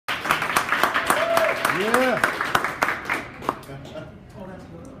Yeah.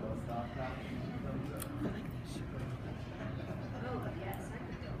 Oh, yes, I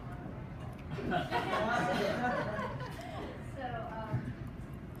could go on. So,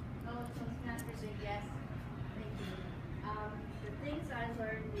 Toastmasters are yes, thank you. The things I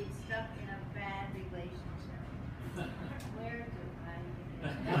learned being stuck in a bad relationship. Where do I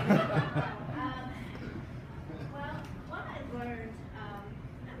begin? Well, what I learned, I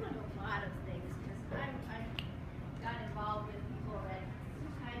learned a lot of things because I got involved with people that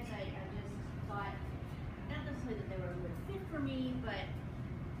sometimes I just thought, not necessarily that they were a good fit for me, but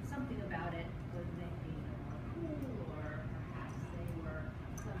something about it was making them more cool, or perhaps they were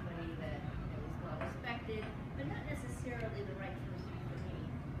somebody that was well respected, but not necessarily the right person for me.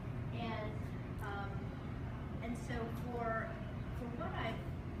 And so for what I've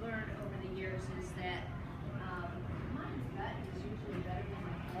learned over the years is that my gut is usually better than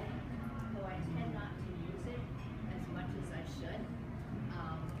my head, though I tend not to use it as much as I should.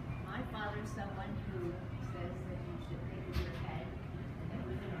 My father's someone who says that you should think with your head, and that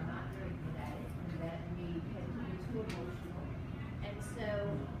women are not very good at it, and that we tend to be too emotional. And so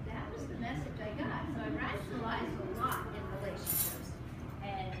that was the message I got. So I rationalized a lot in relationships,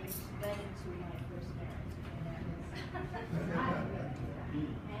 and which led into my first marriage. And that was not good.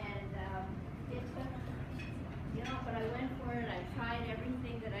 And it took, but I went for it. I tried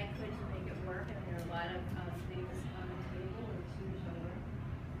everything that I could to make it work, and there are a lot of things on the table or two over.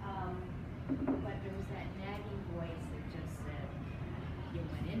 But there was that nagging voice that just said, you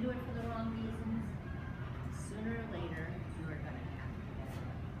went into it for the wrong reasons. Sooner or later, you are going to have to get it.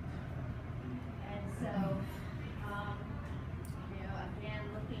 And so, again,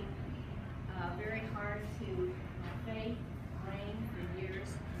 looking very hard to my faith, brain for years,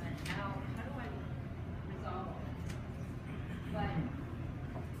 and how do I resolve all this? But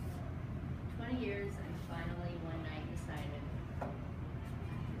 20 years, and finally one night decided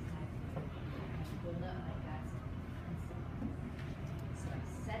pulled up my guts. So I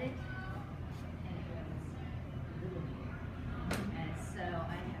said it, and it was little me. And so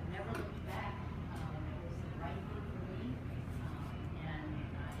I have never looked back. It was the right thing for me, and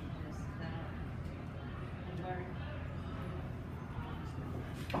I just learned.